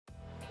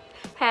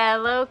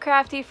Hello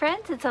crafty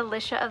friends, it's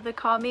Alicia of the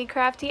Call Me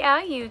Crafty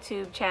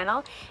YouTube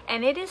channel,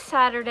 and it is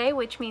Saturday,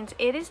 which means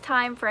it is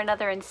time for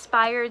another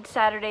Inspired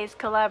Saturdays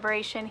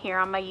collaboration here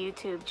on my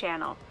YouTube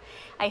channel.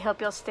 I hope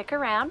you'll stick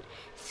around,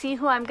 see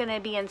who I'm going to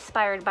be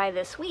inspired by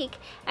this week,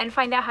 and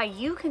find out how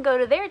you can go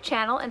to their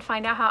channel and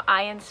find out how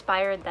I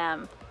inspired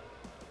them.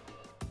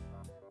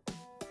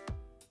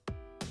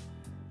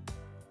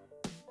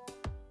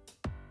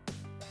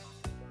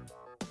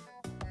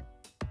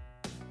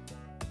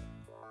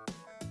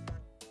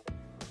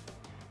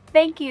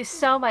 Thank you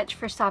so much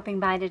for stopping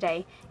by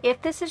today. If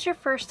this is your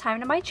first time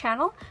to my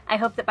channel, I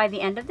hope that by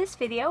the end of this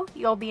video,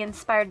 you'll be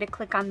inspired to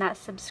click on that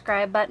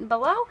subscribe button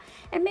below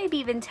and maybe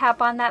even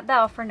tap on that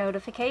bell for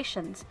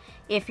notifications.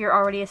 If you're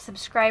already a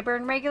subscriber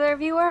and regular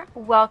viewer,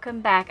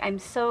 welcome back. I'm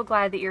so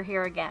glad that you're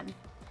here again.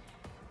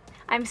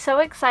 I'm so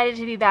excited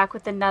to be back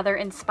with another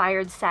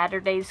Inspired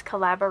Saturdays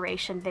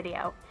collaboration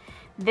video.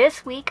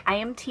 This week, I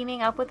am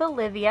teaming up with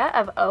Olivia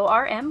of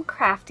ORM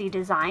Crafty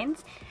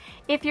Designs.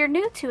 If you're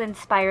new to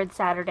Inspired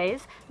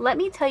Saturdays, let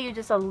me tell you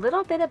just a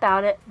little bit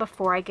about it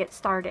before I get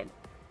started.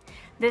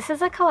 This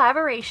is a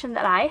collaboration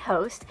that I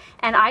host,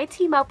 and I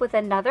team up with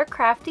another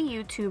crafty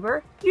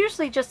YouTuber,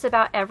 usually just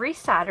about every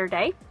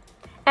Saturday,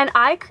 and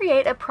I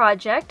create a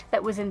project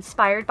that was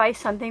inspired by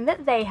something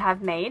that they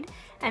have made,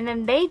 and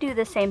then they do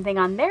the same thing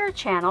on their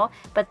channel,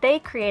 but they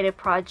create a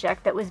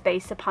project that was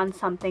based upon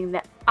something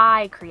that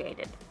I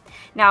created.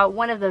 Now,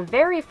 one of the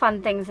very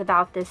fun things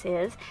about this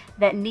is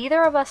that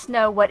neither of us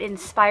know what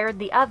inspired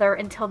the other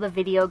until the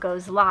video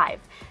goes live.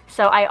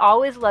 So I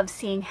always love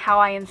seeing how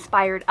I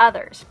inspired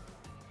others.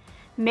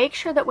 Make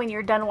sure that when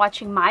you're done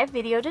watching my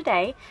video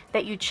today,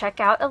 that you check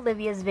out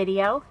Olivia's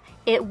video.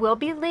 It will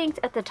be linked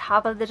at the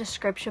top of the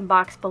description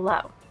box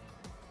below.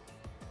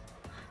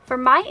 For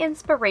my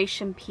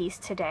inspiration piece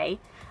today,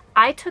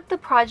 I took the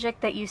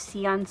project that you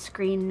see on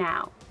screen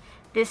now.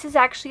 This is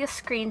actually a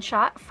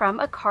screenshot from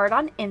a card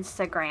on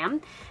Instagram.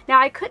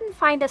 Now, I couldn't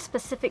find a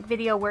specific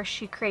video where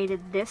she created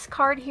this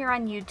card here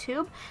on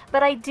YouTube,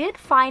 but I did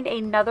find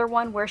another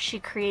one where she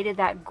created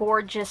that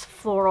gorgeous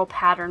floral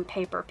pattern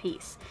paper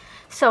piece.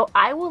 So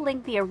I will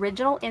link the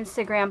original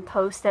Instagram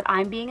post that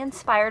I'm being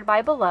inspired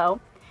by below,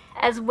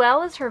 as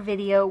well as her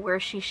video where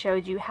she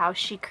showed you how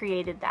she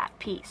created that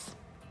piece.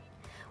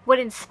 What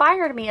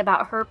inspired me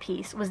about her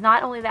piece was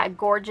not only that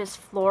gorgeous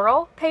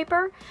floral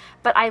paper,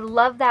 but I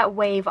love that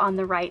wave on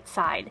the right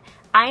side.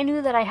 I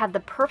knew that I had the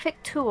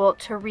perfect tool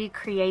to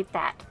recreate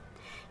that.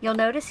 You'll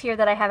notice here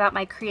that I have out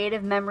my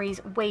Creative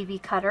Memories wavy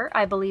cutter,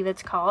 I believe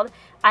it's called.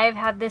 I have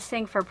had this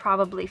thing for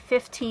probably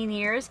 15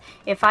 years.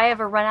 If I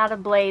ever run out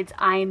of blades,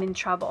 I am in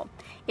trouble.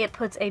 It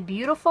puts a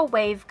beautiful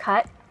wave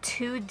cut,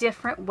 two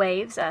different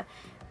waves, a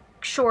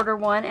shorter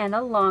one and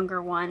a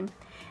longer one.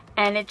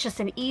 And it's just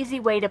an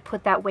easy way to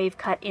put that wave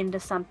cut into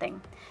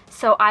something.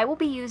 So I will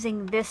be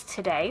using this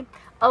today,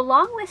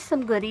 along with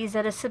some goodies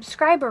that a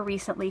subscriber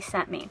recently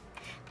sent me.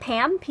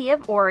 Pam P.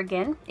 of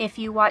Oregon, if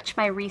you watch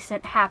my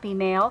recent Happy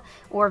Mail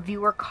or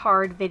viewer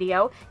card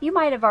video, you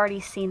might have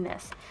already seen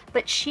this.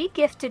 But she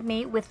gifted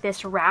me with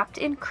this Wrapped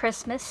in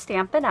Christmas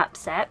Stampin' Up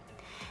set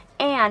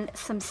and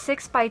some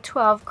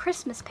 6x12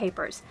 Christmas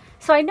papers.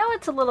 So I know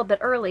it's a little bit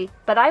early,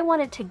 but I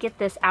wanted to get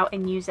this out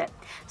and use it.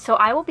 So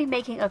I will be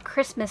making a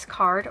Christmas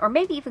card, or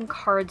maybe even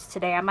cards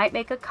today. I might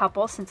make a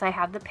couple since I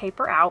have the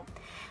paper out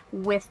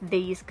with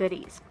these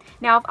goodies.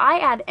 Now, if I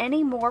add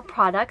any more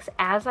products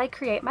as I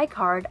create my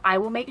card, I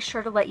will make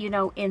sure to let you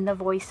know in the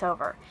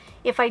voiceover.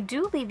 If I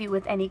do leave you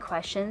with any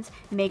questions,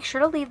 make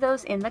sure to leave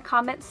those in the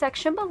comments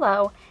section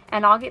below,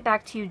 and I'll get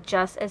back to you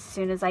just as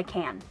soon as I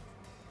can.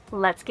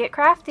 Let's get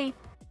crafty.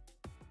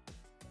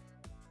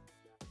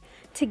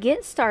 To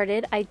get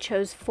started, I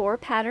chose 4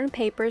 pattern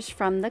papers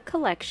from the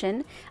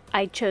collection.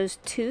 I chose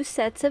 2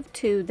 sets of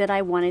 2 that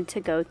I wanted to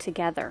go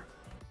together.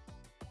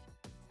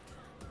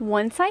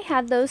 Once I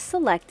had those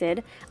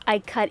selected, I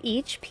cut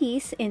each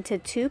piece into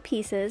 2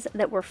 pieces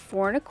that were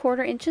 4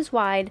 1/4 inches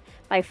wide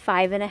by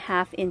 5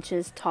 1/2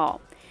 inches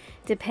tall.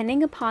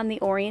 Depending upon the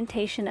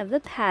orientation of the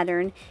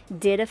pattern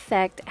did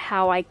affect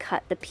how I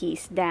cut the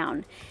piece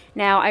down.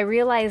 Now, I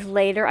realized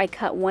later I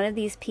cut one of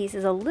these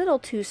pieces a little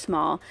too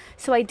small,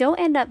 so I don't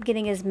end up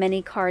getting as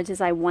many cards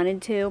as I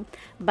wanted to,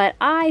 but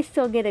I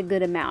still get a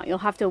good amount. You'll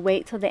have to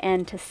wait till the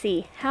end to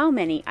see how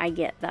many I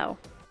get though.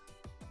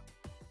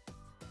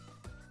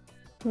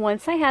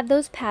 Once I had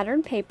those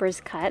pattern papers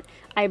cut,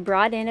 I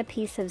brought in a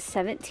piece of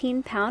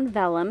 17-pound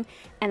vellum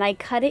and I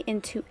cut it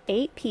into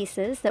 8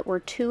 pieces that were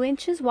 2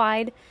 inches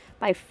wide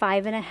by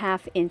 5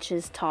 1/2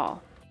 inches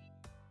tall.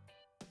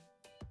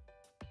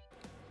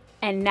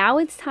 And now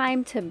it's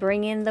time to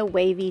bring in the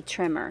wavy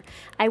trimmer.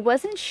 I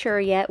wasn't sure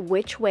yet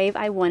which wave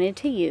I wanted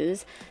to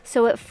use,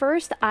 so at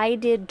first I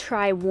did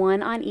try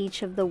one on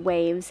each of the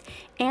waves,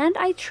 and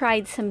I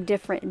tried some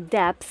different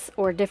depths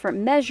or different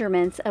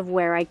measurements of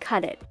where I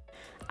cut it.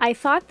 I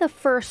thought the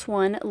first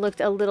one looked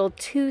a little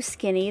too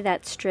skinny,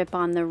 that strip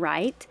on the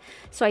right,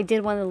 so I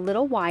did one a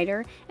little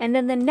wider, and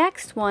then the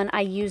next one I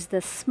used the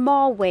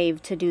small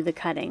wave to do the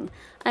cutting.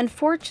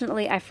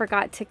 Unfortunately, I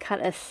forgot to cut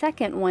a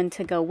second one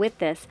to go with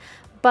this,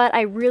 but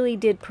I really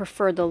did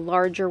prefer the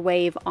larger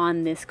wave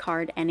on this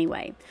card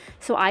anyway.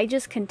 So I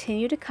just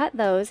continue to cut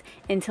those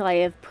until I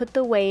have put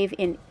the wave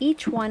in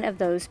each one of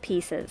those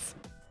pieces.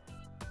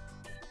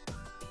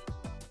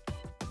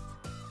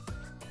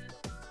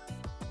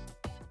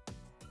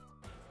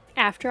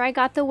 After I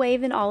got the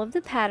wave in all of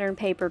the pattern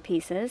paper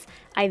pieces,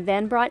 I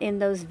then brought in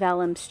those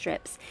vellum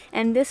strips.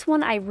 And this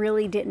one I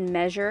really didn't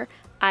measure.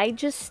 I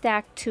just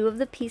stacked 2 of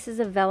the pieces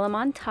of vellum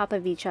on top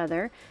of each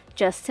other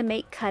just to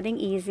make cutting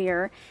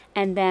easier,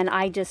 and then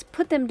I just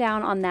put them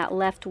down on that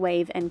left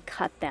wave and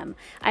cut them.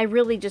 I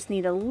really just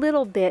need a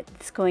little bit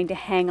that's going to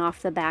hang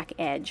off the back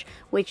edge,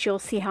 which you'll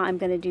see how I'm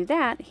going to do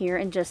that here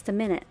in just a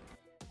minute.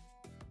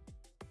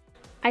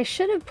 I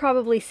should have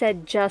probably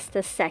said just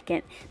a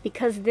second,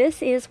 because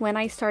this is when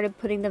I started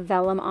putting the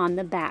vellum on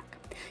the back.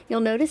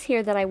 You'll notice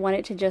here that I want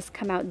it to just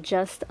come out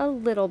just a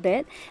little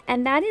bit,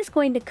 and that is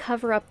going to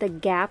cover up the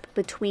gap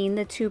between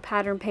the 2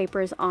 pattern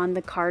papers on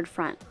the card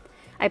front.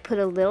 I put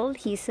a little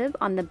adhesive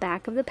on the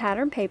back of the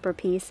pattern paper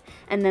piece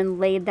and then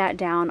laid that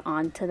down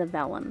onto the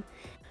vellum.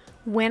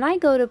 When I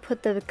go to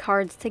put the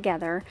cards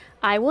together,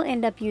 I will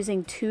end up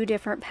using 2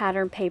 different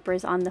pattern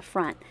papers on the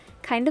front,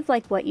 kind of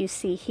like what you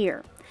see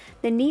here.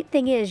 The neat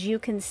thing is you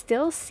can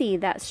still see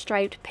that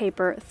striped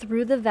paper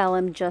through the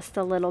vellum just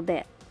a little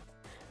bit.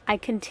 I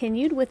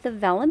continued with the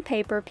vellum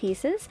paper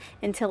pieces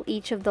until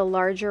each of the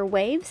larger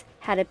waves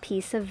had a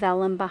piece of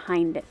vellum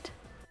behind it.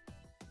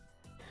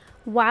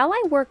 While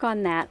I work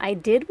on that, I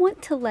did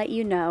want to let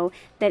you know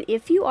that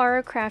if you are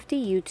a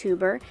crafty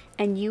YouTuber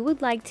and you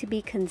would like to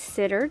be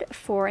considered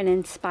for an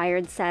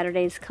Inspired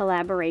Saturdays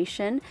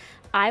collaboration,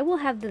 I will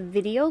have the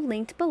video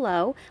linked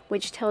below,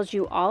 which tells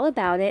you all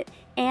about it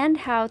and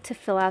how to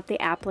fill out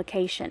the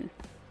application.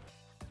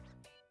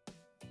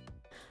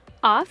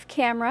 Off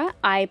camera,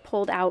 I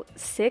pulled out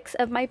 6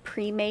 of my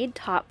pre-made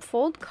top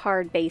fold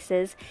card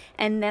bases,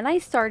 and then I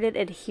started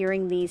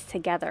adhering these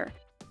together.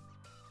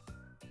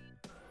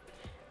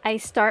 I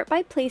start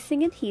by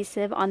placing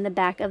adhesive on the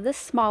back of the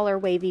smaller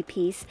wavy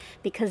piece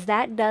because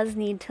that does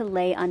need to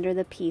lay under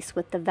the piece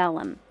with the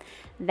vellum.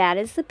 That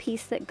is the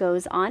piece that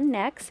goes on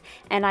next,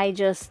 and I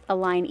just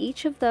align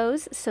each of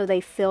those so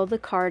they fill the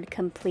card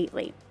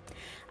completely.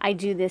 I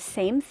do this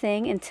same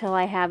thing until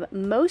I have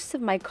most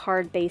of my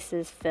card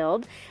bases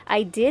filled.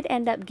 I did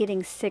end up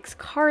getting 6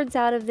 cards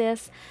out of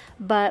this,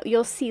 but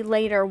you'll see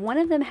later one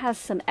of them has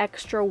some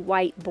extra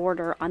white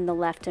border on the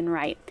left and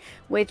right,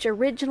 which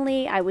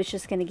originally I was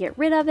just going to get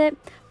rid of it,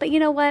 but you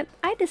know what?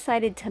 I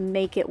decided to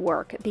make it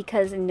work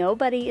because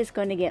nobody is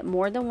going to get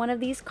more than one of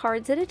these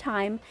cards at a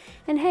time,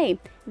 and hey,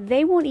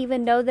 they won't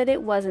even know that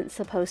it wasn't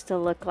supposed to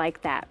look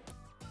like that.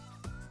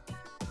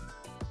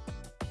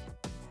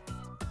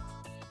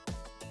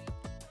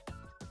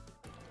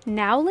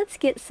 Now let's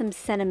get some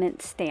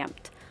sentiment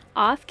stamped.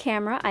 Off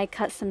camera, I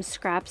cut some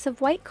scraps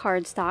of white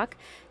cardstock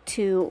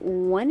to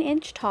 1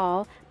 inch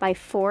tall by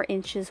 4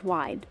 inches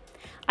wide.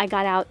 I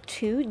got out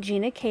 2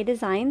 Gina K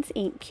Designs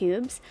ink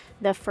cubes.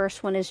 The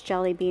first one is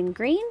Jelly Bean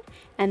Green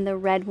and the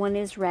red one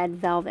is Red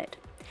Velvet.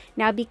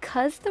 Now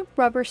because the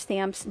rubber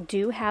stamps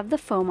do have the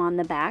foam on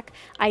the back,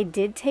 I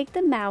did take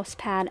the mouse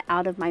pad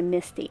out of my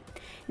MISTI.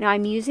 Now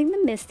I'm using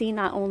the MISTI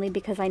not only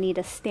because I need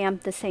to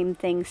stamp the same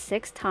thing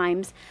 6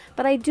 times,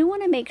 but I do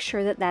want to make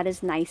sure that that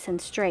is nice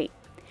and straight.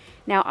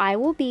 Now I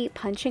will be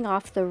punching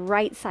off the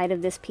right side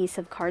of this piece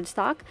of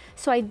cardstock,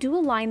 so I do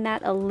align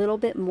that a little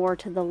bit more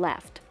to the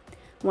left.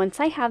 Once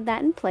I have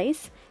that in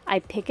place, I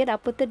pick it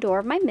up with the door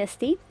of my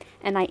MISTI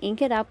and I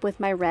ink it up with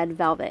my Red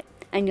Velvet.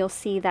 And you'll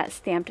see that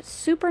stamped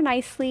super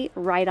nicely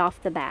right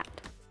off the bat.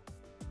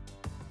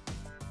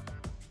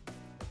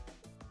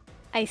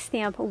 I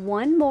stamp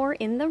 1 more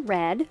in the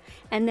red,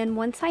 and then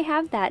once I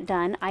have that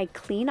done, I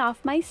clean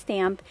off my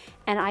stamp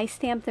and I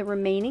stamp the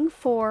remaining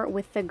 4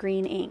 with the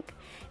green ink.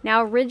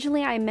 Now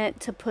originally I meant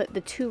to put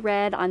the 2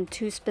 red on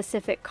 2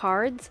 specific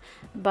cards,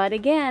 but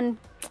again,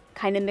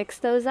 kind of mix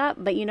those up,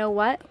 but you know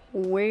what?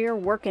 We're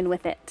working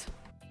with it.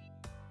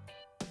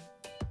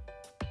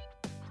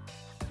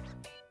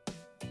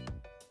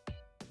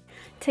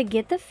 To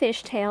get the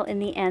fishtail in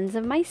the ends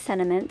of my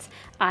sentiments,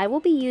 I will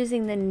be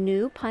using the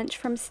new punch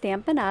from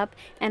Stampin' Up,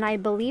 and I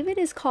believe it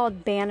is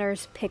called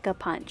Banner's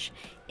Pick-a-Punch.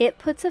 It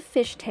puts a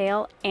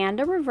fishtail and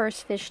a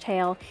reverse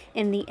fishtail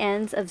in the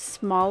ends of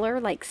smaller,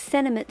 like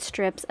sentiment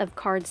strips of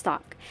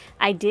cardstock.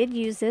 I did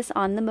use this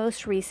on the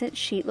most recent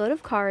sheetload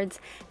of cards,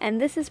 and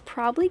this is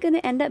probably going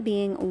to end up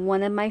being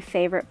one of my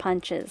favorite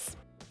punches.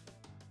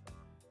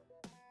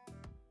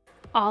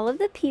 All of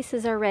the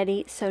pieces are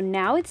ready, so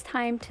now it's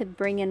time to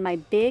bring in my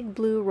big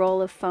blue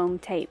roll of foam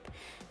tape.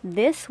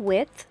 This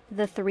width,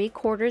 the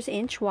 3/4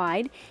 inch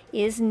wide,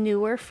 is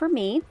newer for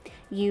me.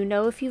 You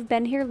know if you've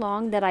been here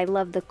long that I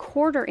love the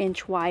 1/4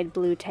 inch wide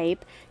blue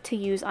tape to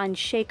use on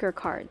shaker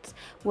cards.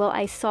 Well,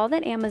 I saw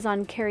that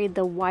Amazon carried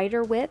the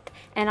wider width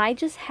and I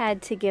just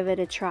had to give it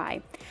a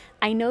try.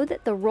 I know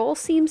that the roll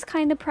seems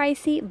kind of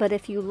pricey, but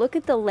if you look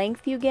at the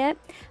length you get,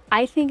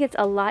 I think it's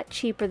a lot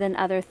cheaper than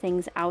other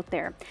things out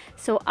there.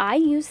 So I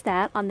use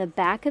that on the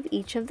back of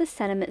each of the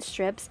sentiment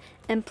strips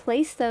and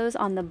place those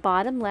on the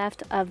bottom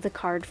left of the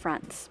card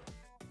fronts.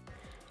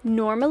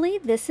 Normally,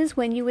 this is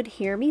when you would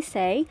hear me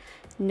say,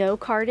 no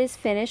card is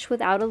finished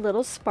without a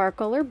little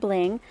sparkle or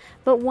bling,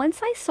 but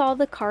once I saw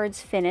the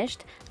cards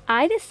finished,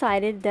 I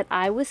decided that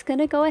I was going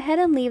to go ahead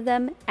and leave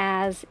them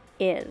as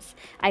is.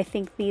 I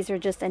think these are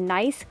just a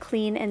nice,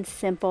 clean, and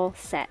simple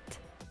set.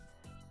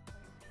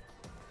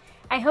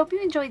 I hope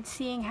you enjoyed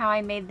seeing how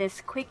I made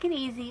this quick and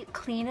easy,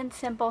 clean and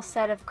simple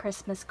set of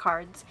Christmas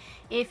cards.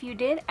 If you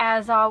did,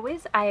 as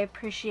always, I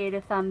appreciate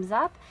a thumbs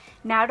up.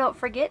 Now don't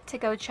forget to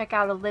go check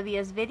out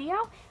Olivia's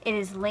video. It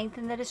is linked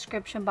in the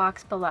description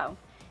box below.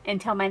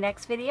 Until my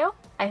next video,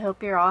 I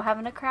hope you're all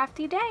having a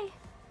crafty day.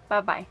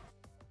 Bye-bye.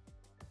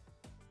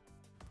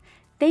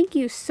 Thank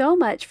you so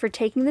much for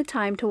taking the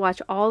time to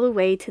watch all the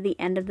way to the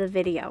end of the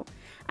video.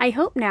 I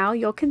hope now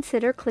you'll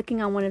consider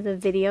clicking on one of the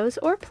videos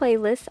or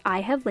playlists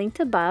I have linked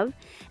above,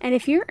 and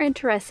if you're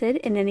interested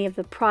in any of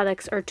the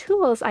products or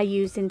tools I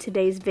used in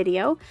today's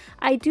video,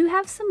 I do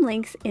have some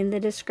links in the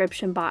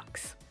description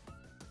box.